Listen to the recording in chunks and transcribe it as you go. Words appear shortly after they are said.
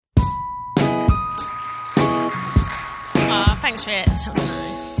Thanks, Rich. That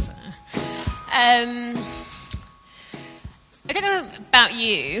was nice. I don't know about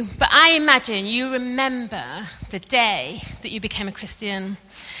you, but I imagine you remember the day that you became a Christian.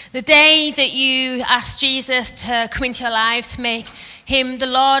 The day that you asked Jesus to come into your life, to make him the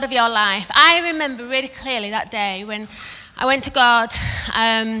Lord of your life. I remember really clearly that day when I went to God.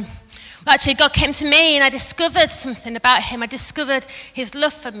 Actually, God came to me and I discovered something about him. I discovered his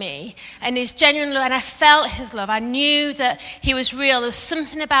love for me and his genuine love, and I felt his love. I knew that he was real. There was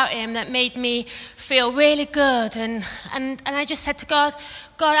something about him that made me feel really good. And I just said to God,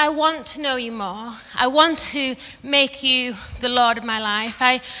 God, I want to know you more. I want to make you the Lord of my life.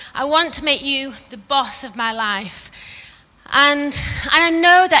 I want to make you the boss of my life. And I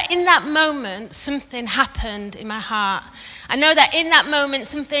know that in that moment, something happened in my heart. I know that in that moment,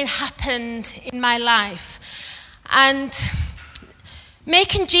 something happened in my life. And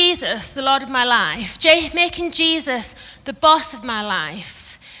making Jesus the Lord of my life, making Jesus the boss of my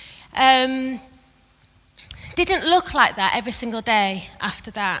life, didn't look like that every single day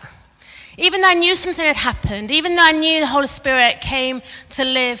after that. Even though I knew something had happened, even though I knew the Holy Spirit came to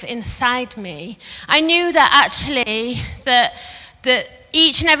live inside me, I knew that actually that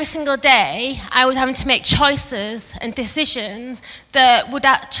each and every single day I was having to make choices and decisions that would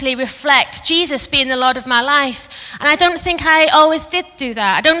actually reflect Jesus being the Lord of my life. And I don't think I always did do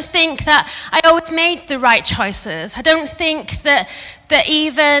that. I don't think that I always made the right choices. I don't think that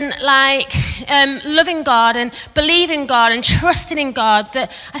even like loving God and believing God and trusting in God,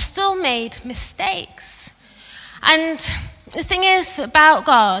 that I still made mistakes. And the thing is about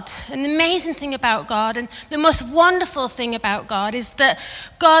God, and the amazing thing about God, and the most wonderful thing about God is that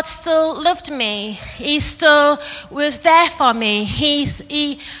God still loved me. He still was there for me.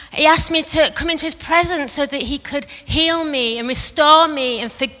 He asked me to come into his presence so that he could heal me and restore me and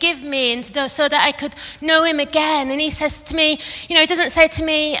forgive me, and so that I could know him again. And he says to me, he doesn't say to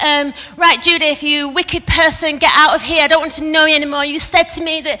me, right, Judith, you wicked person, get out of here. I don't want to know you anymore. You said to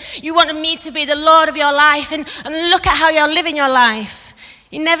me that you wanted me to be the Lord of your life, and look at how you're living your life.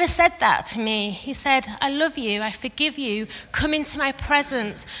 He never said that to me. He said, I love you, I forgive you, come into my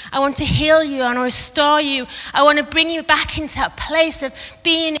presence. I want to heal you, I want to restore you. I want to bring you back into that place of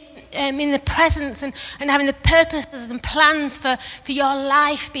being in the presence and having the purposes and plans for your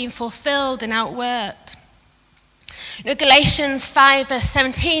life being fulfilled and outworked. Galatians 5 verse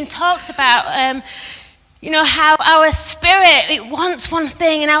 17 talks about how our spirit, it wants one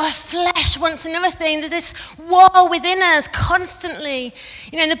thing and our flesh wants another thing. There's this war within us constantly.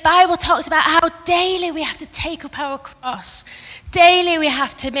 The Bible talks about how daily we have to take up our cross. Daily we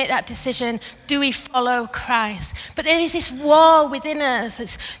have to make that decision, do we follow Christ? But there is this war within us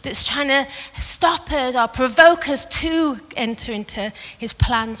that's trying to stop us or provoke us to enter into his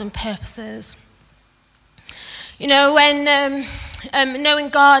plans and purposes. When knowing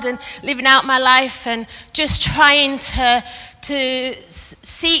God and living out my life and just trying to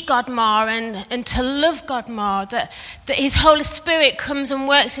seek God more and to love God more, that his Holy Spirit comes and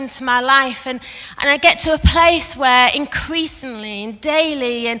works into my life, and I get to a place where increasingly and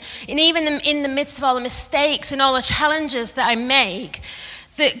daily and even in the midst of all the mistakes and all the challenges that I make,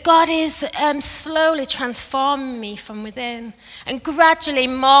 that God is slowly transforming me from within. And gradually,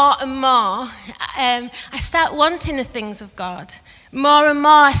 more and more, I start wanting the things of God. More and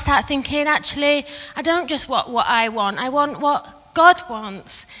more, I start thinking, actually, I don't just want what I want what God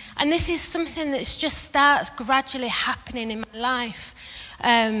wants. And this is something that just starts gradually happening in my life.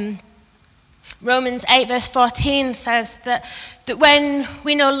 Romans 8 verse 14 says that when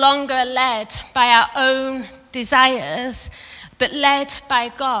we no longer are led by our own desires, but led by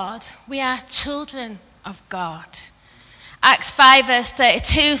God, we are children of God. Acts 5 verse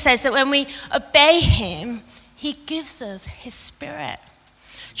 32 says that when we obey him, he gives us his Spirit.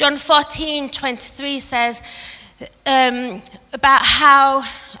 John 14:23 says about how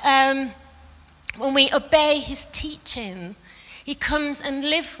when we obey his teaching, he comes and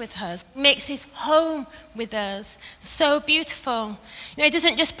lives with us, makes his home with us. So beautiful. He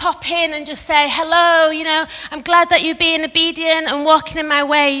doesn't just pop in and just say, hello, I'm glad that you're being obedient and walking in my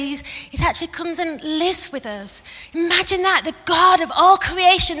ways. He actually comes and lives with us. Imagine that, the God of all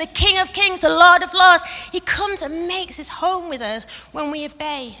creation, the King of kings, the Lord of lords. He comes and makes his home with us when we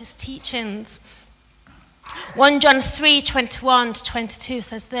obey his teachings. 1 John 3:21-22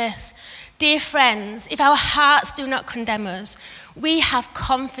 says this, dear friends, if our hearts do not condemn us, we have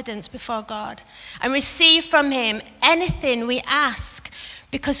confidence before God and receive from him anything we ask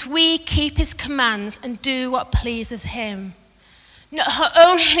because we keep his commands and do what pleases him. Not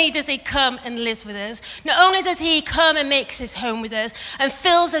only does he come and lives with us, not only does he come and makes his home with us and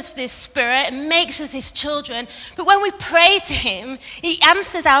fills us with his spirit and makes us his children, but when we pray to him, he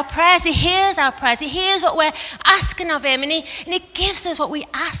answers our prayers, he hears our prayers, he hears what we're asking of him, and he gives us what we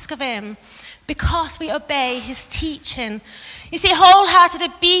ask of him because we obey his teaching. You see, wholehearted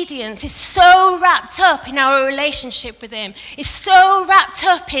obedience is so wrapped up in our relationship with him. It's so wrapped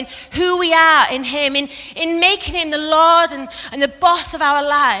up in who we are in him, in making him the Lord and the boss of our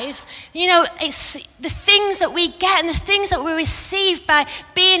lives. You know, it's the things that we get and the things that we receive by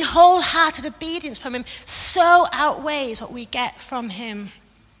being wholehearted obedience from him so outweighs what we get from him.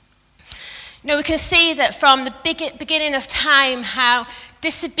 You know, we can see that from the beginning of time how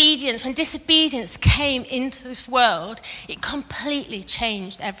when disobedience came into this world, it completely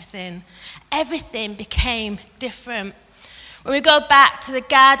changed everything. Everything became different. When we go back to the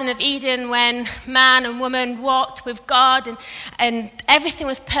Garden of Eden when man and woman walked with God and everything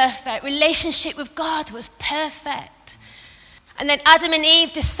was perfect, relationship with God was perfect. And then Adam and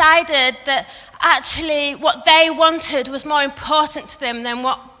Eve decided that actually what they wanted was more important to them than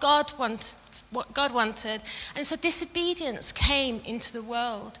what God wanted. And so disobedience came into the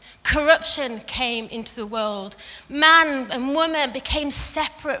world. Corruption came into the world. Man and woman became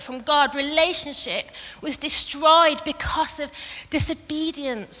separate from God. Relationship was destroyed because of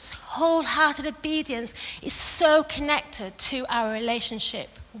disobedience. Wholehearted obedience is so connected to our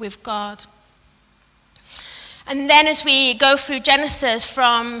relationship with God. And then as we go through Genesis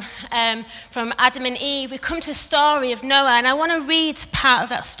from Adam and Eve, we come to a story of Noah. And I want to read part of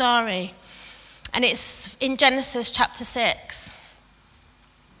that story. And it's in Genesis chapter 6.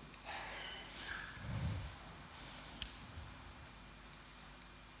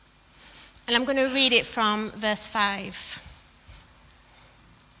 And I'm going to read it from verse 5.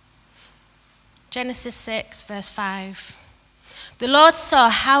 Genesis 6, verse 5. The Lord saw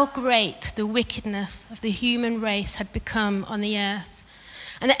how great the wickedness of the human race had become on the earth,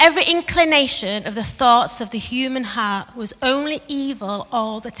 and that every inclination of the thoughts of the human heart was only evil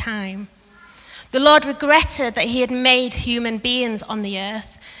all the time. The Lord regretted that he had made human beings on the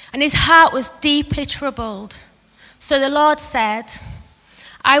earth, and his heart was deeply troubled. So the Lord said,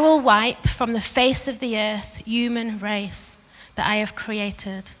 I will wipe from the face of the earth human race that I have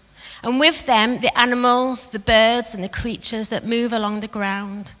created, and with them the animals, the birds, and the creatures that move along the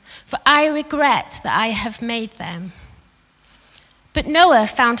ground, for I regret that I have made them. But Noah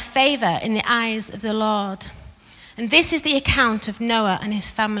found favor in the eyes of the Lord. And this is the account of Noah and his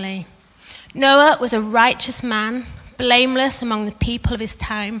family. Noah was a righteous man, blameless among the people of his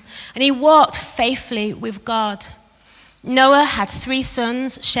time, and he walked faithfully with God. Noah had 3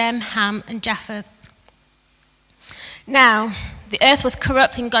 sons, Shem, Ham, and Japheth. Now, the earth was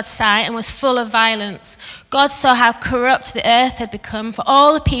corrupt in God's sight and was full of violence. God saw how corrupt the earth had become, for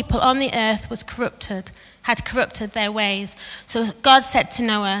all the people on the earth had corrupted their ways. So God said to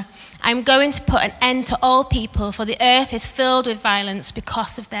Noah, I am going to put an end to all people, for the earth is filled with violence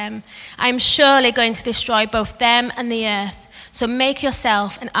because of them. I am surely going to destroy both them and the earth. So make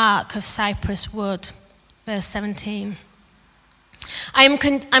yourself an ark of cypress wood. Verse 17. I'm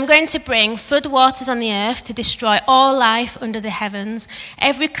going to bring flood waters on the earth to destroy all life under the heavens.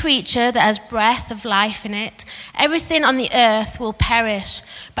 Every creature that has breath of life in it, everything on the earth will perish.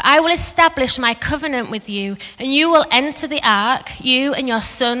 But I will establish my covenant with you, and you will enter the ark, you and your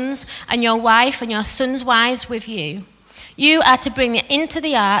sons and your wife and your sons' wives with you. You are to bring into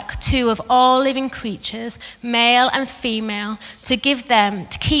the ark 2 of all living creatures, male and female, to keep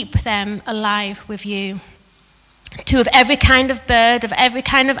them alive with you. 2 of every kind of bird, of every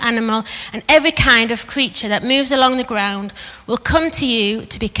kind of animal, and every kind of creature that moves along the ground will come to you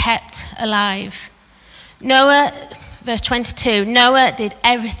to be kept alive. Noah, verse 22, Noah did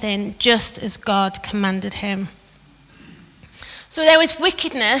everything just as God commanded him. So there was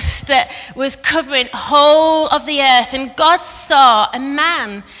wickedness that was covering whole of the earth, and God saw a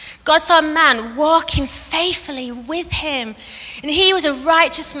man walking faithfully with him. And he was a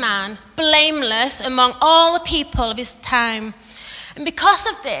righteous man, blameless among all the people of his time. And because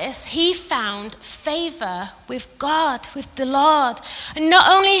of this, he found favor with God, with the Lord. And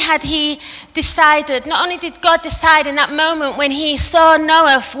not only did God decide in that moment when he saw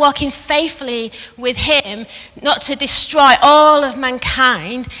Noah walking faithfully with him, not to destroy all of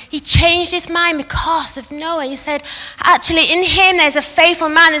mankind, he changed his mind because of Noah. He said, actually, in him there's a faithful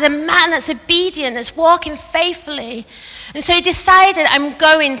man. There's a man that's obedient, that's walking faithfully. And so he decided, I'm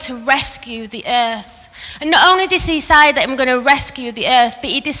going to rescue the earth. And not only did he decide that I'm going to rescue the earth, but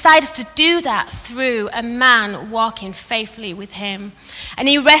he decided to do that through a man walking faithfully with him. And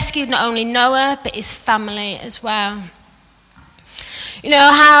he rescued not only Noah, but his family as well.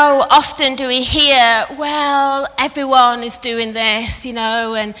 How often do we hear, well, everyone is doing this,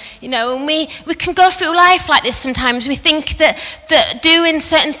 and we can go through life like this sometimes. We think that doing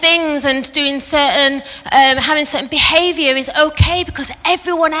certain things and doing certain, having certain behavior is okay because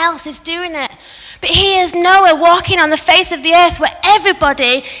everyone else is doing it. But here's Noah walking on the face of the earth where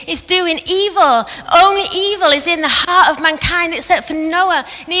everybody is doing evil. Only evil is in the heart of mankind except for Noah.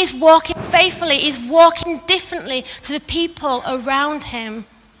 And he's walking faithfully. He's walking differently to the people around him.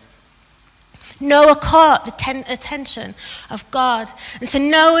 Noah caught the attention of God. And so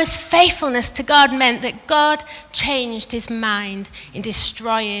Noah's faithfulness to God meant that God changed his mind in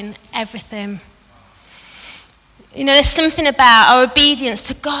destroying everything. There's something about our obedience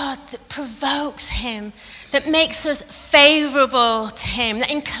to God that provokes him, that makes us favorable to him, that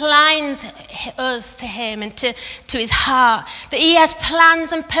inclines us to him and to his heart, that he has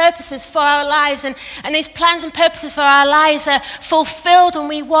plans and purposes for our lives, and his plans and purposes for our lives are fulfilled when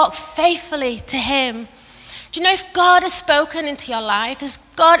we walk faithfully to him. Do you know if God has spoken into your life, if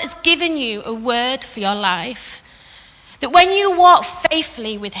God has given you a word for your life, that when you walk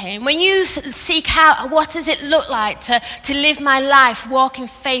faithfully with him, when you seek out what does it look like to live my life walking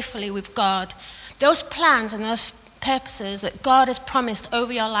faithfully with God, those plans and those purposes that God has promised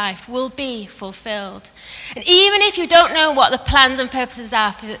over your life will be fulfilled. And even if you don't know what the plans and purposes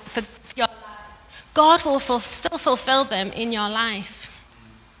are for your life, God will still fulfill them in your life.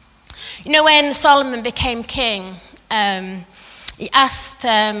 When Solomon became king, he asked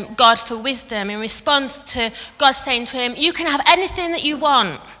God for wisdom in response to God saying to him, you can have anything that you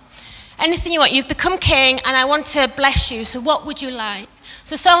want. Anything you want. You've become king and I want to bless you. So what would you like?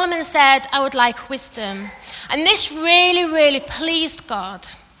 So Solomon said, I would like wisdom. And this really, really pleased God.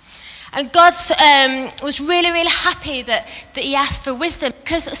 And God was really, really happy that he asked for wisdom,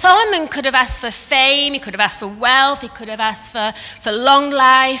 because Solomon could have asked for fame, he could have asked for wealth, he could have asked for long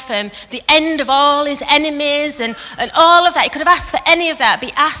life and the end of all his enemies and all of that. He could have asked for any of that,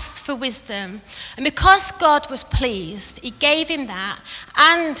 but he asked for wisdom. And because God was pleased, he gave him that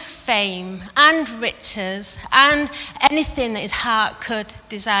and fame and riches and anything that his heart could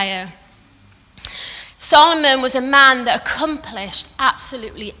desire. Solomon was a man that accomplished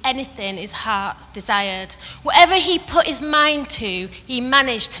absolutely anything his heart desired. Whatever he put his mind to, he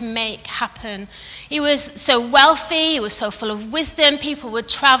managed to make happen. He was so wealthy, he was so full of wisdom, people would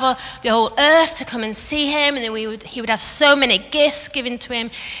travel the whole earth to come and see him, and then he would have so many gifts given to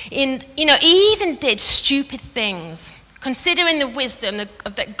him. He even did stupid things. Considering the wisdom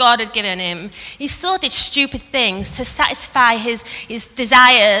that God had given him, he still did stupid things to satisfy his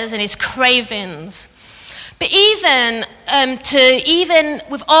desires and his cravings. But even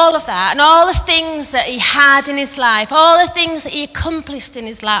with all of that and all the things that he had in his life, all the things that he accomplished in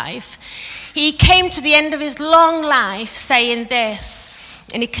his life, he came to the end of his long life saying this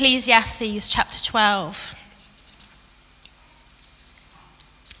in Ecclesiastes chapter 12,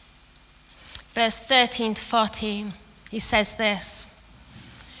 verse 13 to 14. He says this.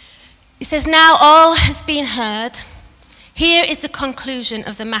 He says, now all has been heard. Here is the conclusion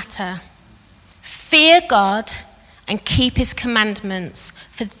of the matter. Fear God and keep his commandments,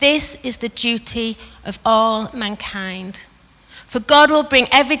 for this is the duty of all mankind. For God will bring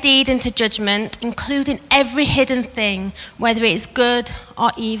every deed into judgment, including every hidden thing, whether it is good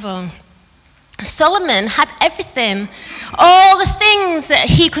or evil. Solomon had everything, all the things that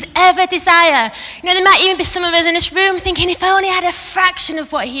he could ever desire. There might even be some of us in this room thinking, if I only had a fraction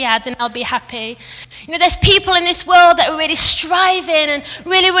of what he had, then I'll be happy. There's people in this world that are really striving and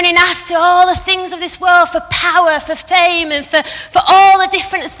really running after all the things of this world for power, for fame, and for all the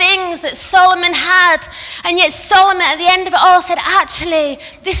different things that Solomon had. And yet Solomon, at the end of it all, said, actually,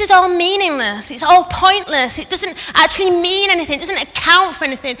 this is all meaningless. It's all pointless. It doesn't actually mean anything. It doesn't account for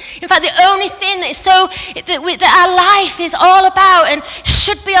anything. In fact, the only thing that our life is all about and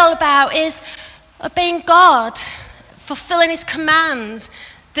should be all about is obeying God, fulfilling his commands,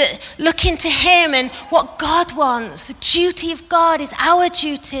 looking to him and what God wants. The duty of God is our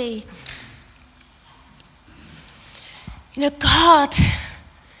duty. God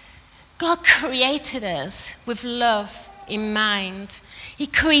created us with love in mind. He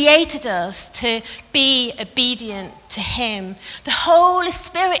created us to be obedient to him. The Holy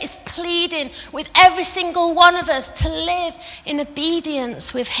Spirit is pleading with every single one of us to live in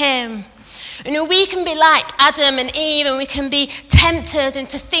obedience with him. We can be like Adam and Eve, and we can be tempted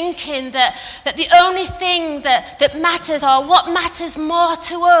into thinking that the only thing that matters, or what matters more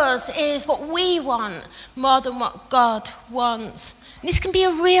to us, is what we want more than what God wants. And this can be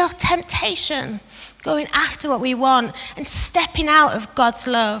a real temptation, going after what we want and stepping out of God's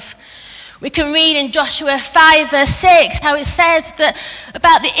love. We can read in Joshua 5 verse 6 how it says that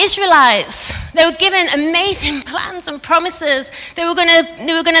about the Israelites. They were given amazing plans and promises. They were going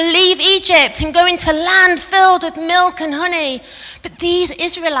to leave Egypt and go into a land filled with milk and honey. But these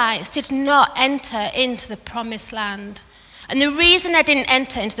Israelites did not enter into the promised land. And the reason they didn't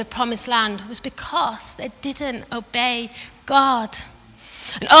enter into the promised land was because they didn't obey God.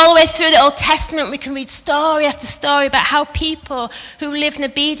 And all the way through the Old Testament, we can read story after story about how people who lived in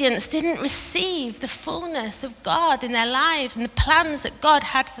obedience didn't receive the fullness of God in their lives and the plans that God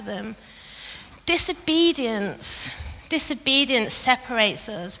had for them. Disobedience separates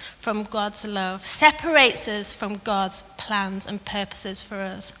us from God's love, separates us from God's plans and purposes for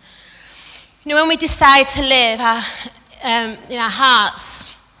us. You know, when we decide to live in our hearts,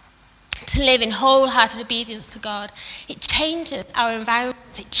 to live in wholehearted obedience to God, it changes our environment,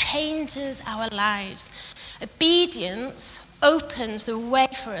 it changes our lives. Obedience opens the way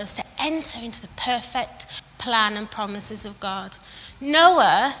for us to enter into the perfect plan and promises of God.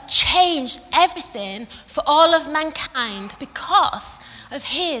 Noah changed everything for all of mankind because of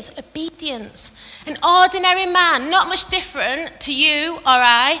his obedience. An ordinary man, not much different to you or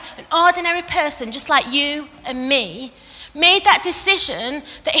I, an ordinary person just like you and me, made that decision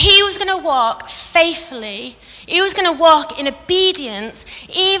that he was going to walk faithfully, he was going to walk in obedience,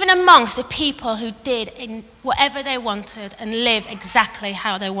 even amongst the people who did in whatever they wanted and live exactly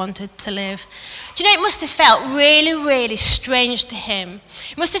how they wanted to live. Do you know, it must have felt really, really strange to him.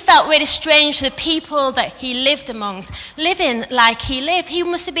 It must have felt really strange to the people that he lived amongst, living like he lived. He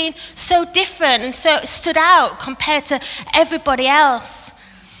must have been so different and so stood out compared to everybody else.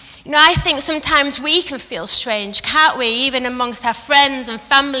 You know, I think sometimes we can feel strange, can't we? Even amongst our friends and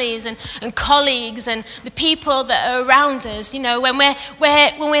families and colleagues and the people that are around us. You know, when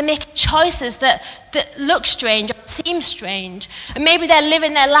we're making choices that look strange or seem strange. And maybe they're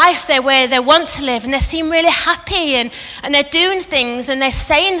living their life the way they want to live and they seem really happy and they're doing things and they're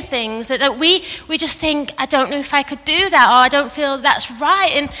saying things that we just think, I don't know if I could do that, or I don't feel that's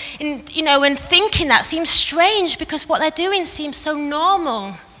right. And you know, and thinking that seems strange because what they're doing seems so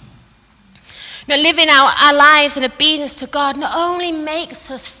normal. You know, living out our lives in obedience to God not only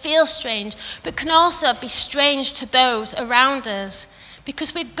makes us feel strange, but can also be strange to those around us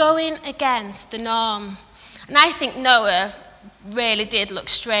because we're going against the norm. And I think Noah really did look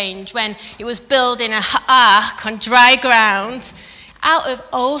strange when he was building an ark on dry ground out of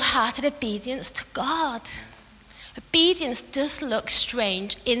wholehearted obedience to God. Obedience does look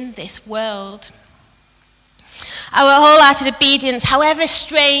strange in this world. Our wholehearted obedience, however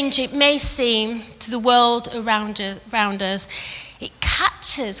strange it may seem to the world around us, it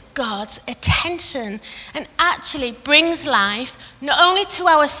captures God's attention and actually brings life not only to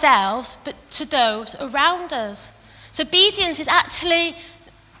ourselves, but to those around us. So obedience is actually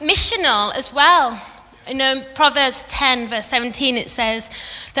missional as well. In Proverbs 10, verse 17, it says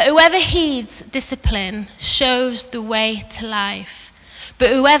that whoever heeds discipline shows the way to life. But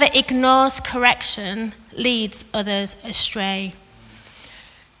whoever ignores correction leads others astray.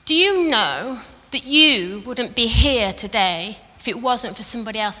 Do you know that you wouldn't be here today if it wasn't for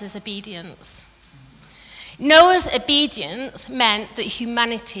somebody else's obedience? Noah's obedience meant that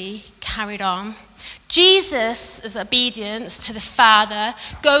humanity carried on. Jesus' obedience to the Father,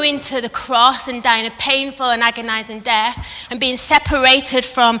 going to the cross and dying a painful and agonizing death and being separated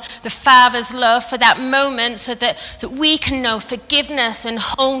from the Father's love for that moment so that we can know forgiveness and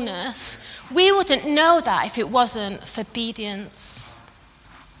wholeness, we wouldn't know that if it wasn't for obedience.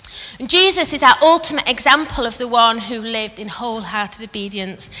 And Jesus is our ultimate example of the one who lived in wholehearted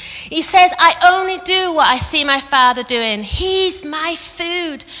obedience. He says, I only do what I see my Father doing. He's my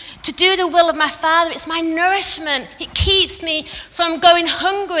food. To do the will of my Father, it's my nourishment. It keeps me from going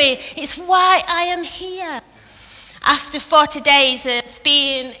hungry. It's why I am here. After 40 days of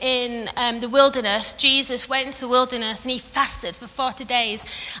being in the wilderness, Jesus went into the wilderness and he fasted for 40 days.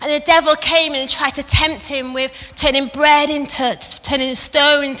 And the devil came and tried to tempt him with turning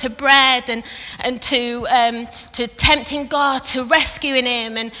stone into bread and to tempting God, to rescuing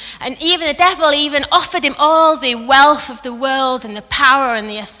him. And even the devil even offered him all the wealth of the world and the power and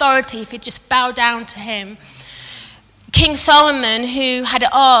the authority if he'd just bow down to him. King Solomon, who had it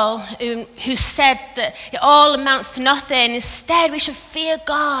all, who said that it all amounts to nothing, instead we should fear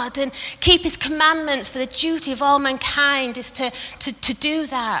God and keep his commandments, for the duty of all mankind is to do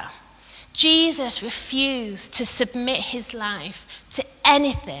that. Jesus refused to submit his life to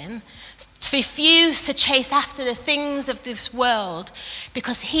anything, to refuse to chase after the things of this world,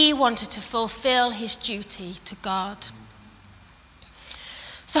 because he wanted to fulfill his duty to God.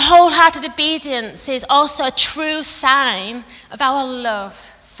 So wholehearted obedience is also a true sign of our love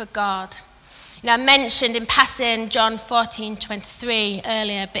for God. You know, I mentioned in passing John 14:23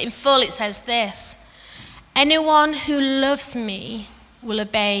 earlier, but in full it says this: anyone who loves me will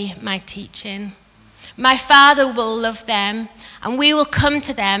obey my teaching. My Father will love them, and we will come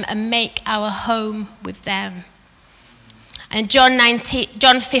to them and make our home with them. And John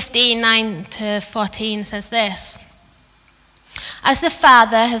 15:9-14 says this: as the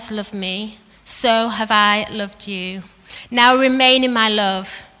Father has loved me, so have I loved you. Now remain in my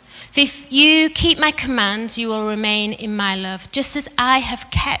love. For if you keep my commands, you will remain in my love, just as I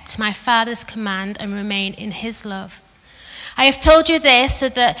have kept my Father's command and remain in his love. I have told you this so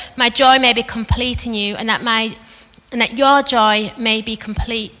that my joy may be complete in you, and that your joy may be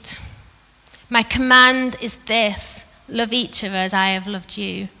complete. My command is this: love each other as I have loved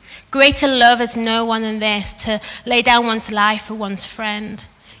you. Greater love has no one than this, to lay down one's life for one's friend.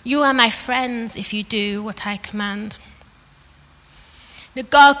 You are my friends if you do what I command. Now,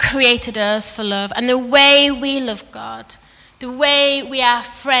 God created us for love, and the way we love God, the way we are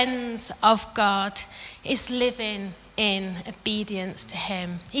friends of God, is living in obedience to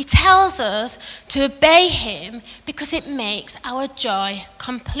him. He tells us to obey him because it makes our joy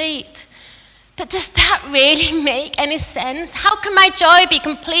complete. But does that really make any sense? How can my joy be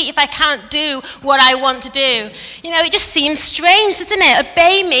complete if I can't do what I want to do? You know, it just seems strange, doesn't it?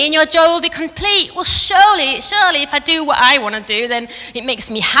 Obey me and your joy will be complete. Well, surely, if I do what I want to do, then it makes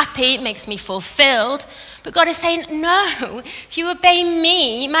me happy, it makes me fulfilled. But God is saying, no, if you obey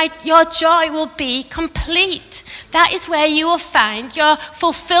me, your joy will be complete. That is where you will find your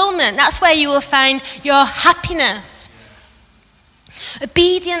fulfillment. That's where you will find your happiness.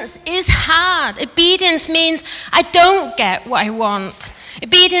 Obedience is hard. Obedience means I don't get what I want.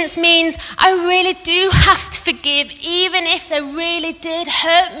 Obedience means I really do have to forgive, even if they really did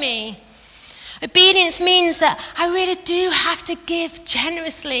hurt me. Obedience means that I really do have to give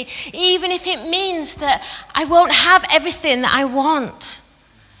generously, even if it means that I won't have everything that I want.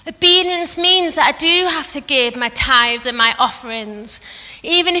 Obedience means that I do have to give my tithes and my offerings,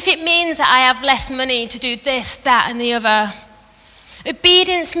 even if it means that I have less money to do this, that, and the other.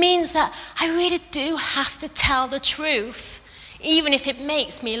 Obedience means that I really do have to tell the truth, even if it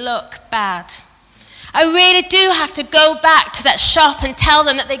makes me look bad. I really do have to go back to that shop and tell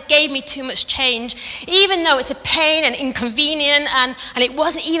them that they gave me too much change, even though it's a pain and inconvenient and it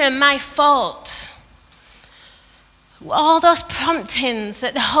wasn't even my fault. All those promptings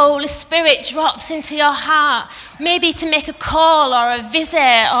that the Holy Spirit drops into your heart, maybe to make a call or a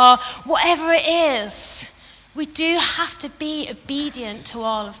visit or whatever it is, we do have to be obedient to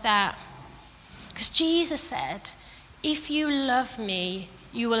all of that. Because Jesus said, if you love me,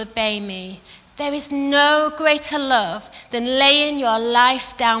 you will obey me. There is no greater love than laying your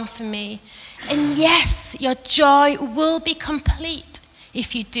life down for me. And yes, your joy will be complete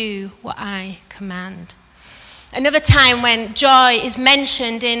if you do what I command. Another time when joy is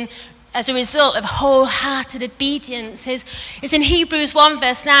mentioned as a result of wholehearted obedience is in Hebrews 1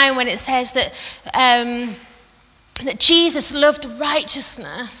 verse 9, when it says that Jesus loved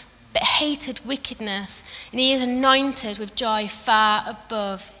righteousness but hated wickedness, and he is anointed with joy far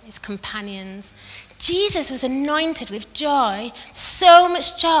above his companions. Jesus was anointed with joy, so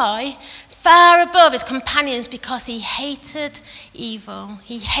much joy, far above his companions, because he hated evil,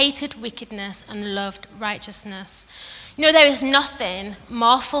 he hated wickedness, and loved righteousness. You know, there is nothing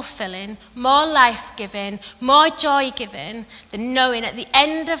more fulfilling, more life-giving, more joy-giving than knowing at the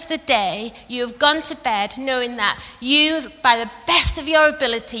end of the day you have gone to bed knowing that you, by the best of your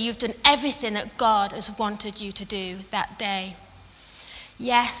ability, you've done everything that God has wanted you to do that day.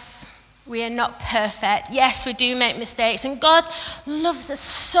 Yes, we are not perfect. Yes, we do make mistakes. And God loves us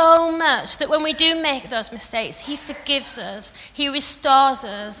so much that when we do make those mistakes, he forgives us. He restores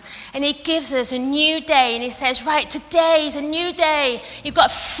us. And he gives us a new day. And he says, right, today is a new day. You've got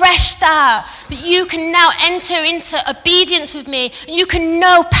a fresh start. That you can now enter into obedience with me. You can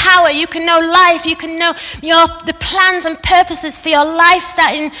know power. You can know life. You can know the plans and purposes for your life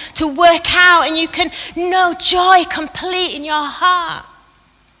starting to work out. And you can know joy complete in your heart.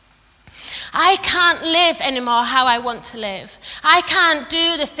 I can't live anymore how I want to live. I can't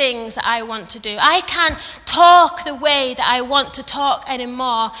do the things that I want to do. I can't talk the way that I want to talk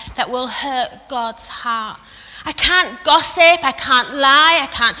anymore that will hurt God's heart. I can't gossip, I can't lie, I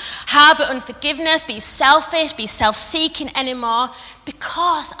can't harbor unforgiveness, be selfish, be self-seeking anymore,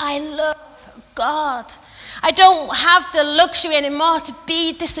 because I love God. I don't have the luxury anymore to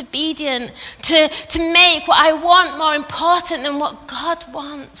be disobedient, to make what I want more important than what God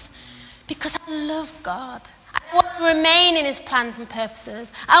wants. Because I love God. I I want to remain in his plans and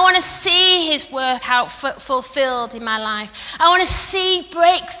purposes. I want to see his work out fulfilled in my life. I want to see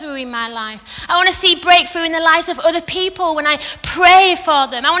breakthrough in my life. I want to see breakthrough in the lives of other people when I pray for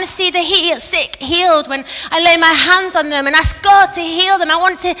them. I want to see the sick healed when I lay my hands on them and ask God to heal them. I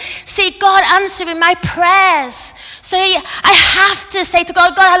want to see God answering my prayers. So I have to say to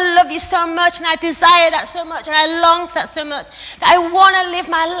God, God, I love you so much and I desire that so much and I long for that so much that I want to live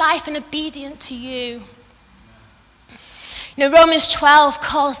my life in obedience to you. You know, Romans 12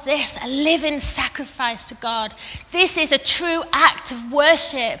 calls this a living sacrifice to God. This is a true act of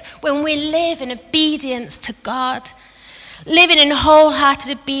worship when we live in obedience to God. Living in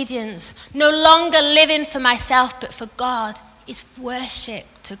wholehearted obedience, no longer living for myself but for God, is worship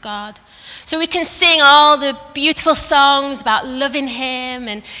to God. So we can sing all the beautiful songs about loving him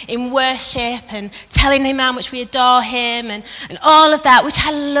and in worship and telling him how much we adore him and all of that, which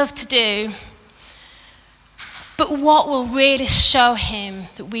I love to do. But what will really show him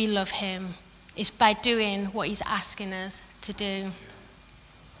that we love him is by doing what he's asking us to do.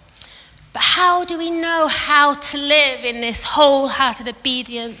 But how do we know how to live in this wholehearted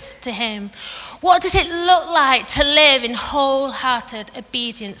obedience to him? What does it look like to live in wholehearted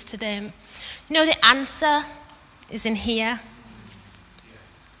obedience to them? You know, the answer is in here.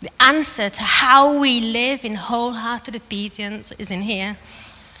 The answer to how we live in wholehearted obedience is in here.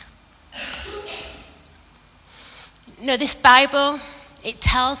 You know, this Bible, it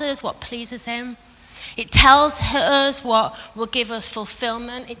tells us what pleases him. It tells us what will give us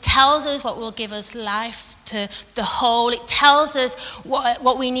fulfillment. It tells us what will give us life to the whole. It tells us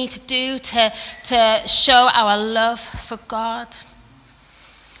what we need to do to show our love for God.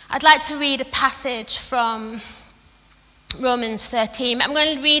 I'd like to read a passage from Romans 13. I'm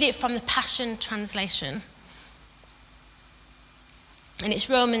going to read it from the Passion Translation. And it's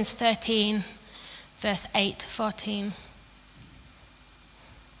Romans 13, verse 8 to 14.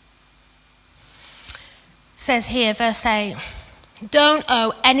 It says here, verse 8, don't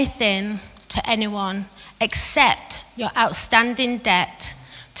owe anything to anyone except your outstanding debt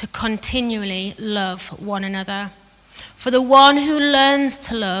to continually love one another. For the one who learns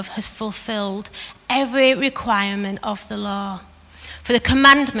to love has fulfilled every requirement of the law. For the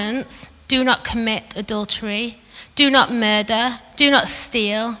commandments, do not commit adultery, do not murder, do not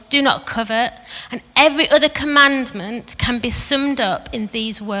steal, do not covet, and every other commandment can be summed up in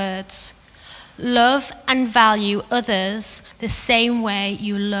these words. Love and value others the same way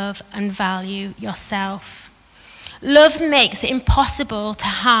you love and value yourself. Love makes it impossible to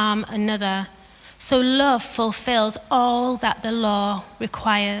harm another. So love fulfills all that the law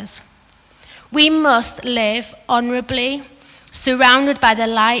requires. We must live honorably, surrounded by the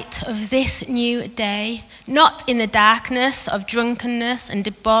light of this new day, not in the darkness of drunkenness and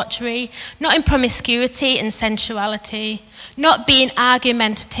debauchery, not in promiscuity and sensuality, not being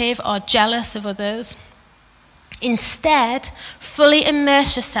argumentative or jealous of others. Instead, fully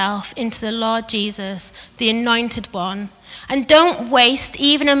immerse yourself into the Lord Jesus, the Anointed One, and don't waste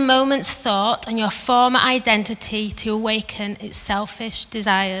even a moment's thought on your former identity to awaken its selfish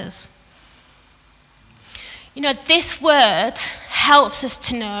desires. You know, this word helps us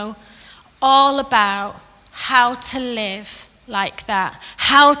to know all about how to live like that,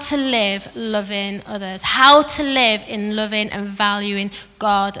 how to live loving others, how to live in loving and valuing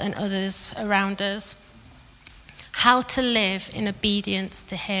God and others around us, how to live in obedience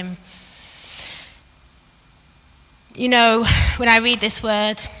to him. You know, when I read this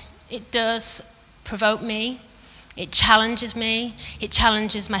word, it does provoke me. It challenges me. It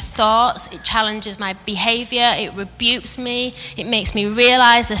challenges my thoughts. It challenges my behavior. It rebukes me. It makes me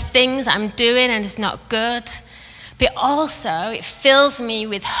realize the things I'm doing and it's not good. But also, it fills me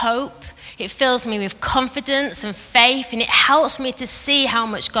with hope. It fills me with confidence and faith, and it helps me to see how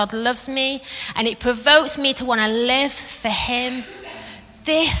much God loves me, and it provokes me to want to live for him.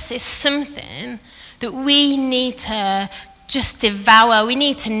 This is something that we need to just devour. We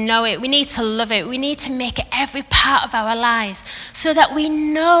need to know it. We need to love it. We need to make it every part of our lives so that we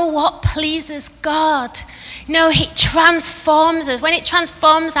know what pleases God. You know, he transforms us. When it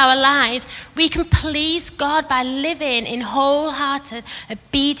transforms our lives, we can please God by living in wholehearted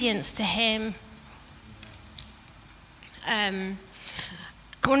obedience to him. I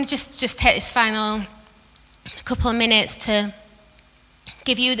want to just take this final couple of minutes to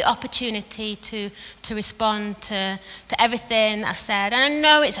give you the opportunity to respond to everything I've said. And I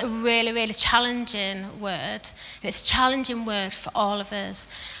know it's a really, really challenging word. And it's a challenging word for all of us.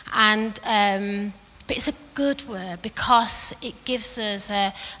 And but it's a good word because it gives us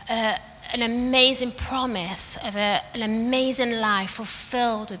an amazing promise of an amazing life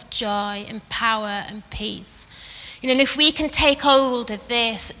fulfilled with joy and power and peace. And if we can take hold of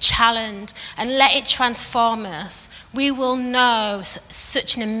this challenge and let it transform us, we will know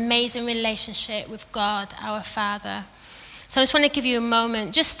such an amazing relationship with God, our Father. So I just want to give you a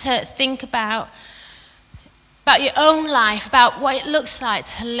moment just to think about your own life, about what it looks like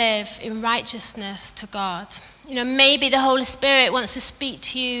to live in righteousness to God. Maybe the Holy Spirit wants to speak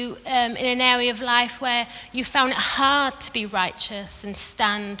to you in an area of life where you found it hard to be righteous and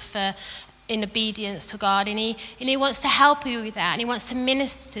stand in obedience to God, and he wants to help you with that, and he wants to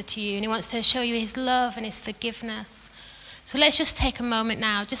minister to you, and he wants to show you his love and his forgiveness. So let's just take a moment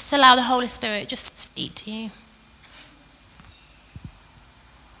now, just allow the Holy Spirit just to speak to you.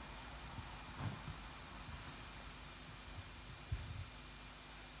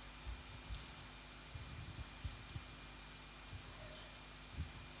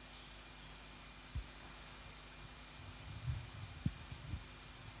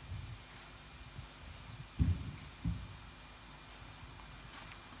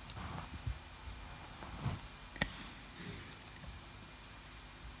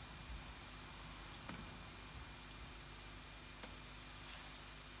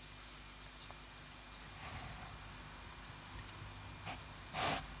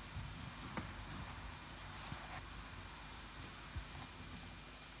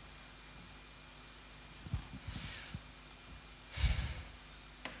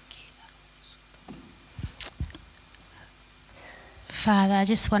 Father, I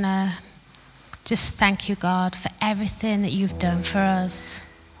just want to thank you, God, for everything that you've done for us.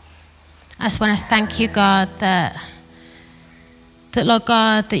 I just want to thank you, God, that Lord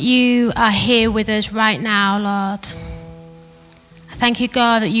God, that you are here with us right now, Lord. I thank you,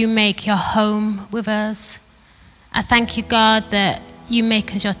 God, that you make your home with us. I thank you, God, that you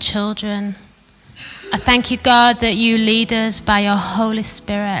make us your children. I thank you, God, that you lead us by your Holy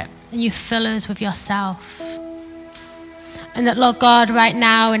Spirit and you fill us with yourself. And that, Lord God, right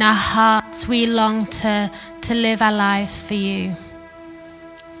now in our hearts, we long to live our lives for you.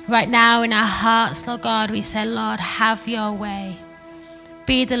 Right now in our hearts, Lord God, we say, Lord, have your way.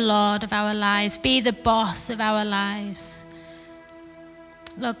 Be the Lord of our lives. Be the boss of our lives.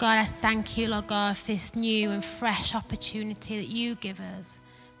 Lord God, I thank you, Lord God, for this new and fresh opportunity that you give us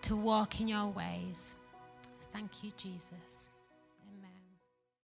to walk in your ways. Thank you, Jesus. Amen.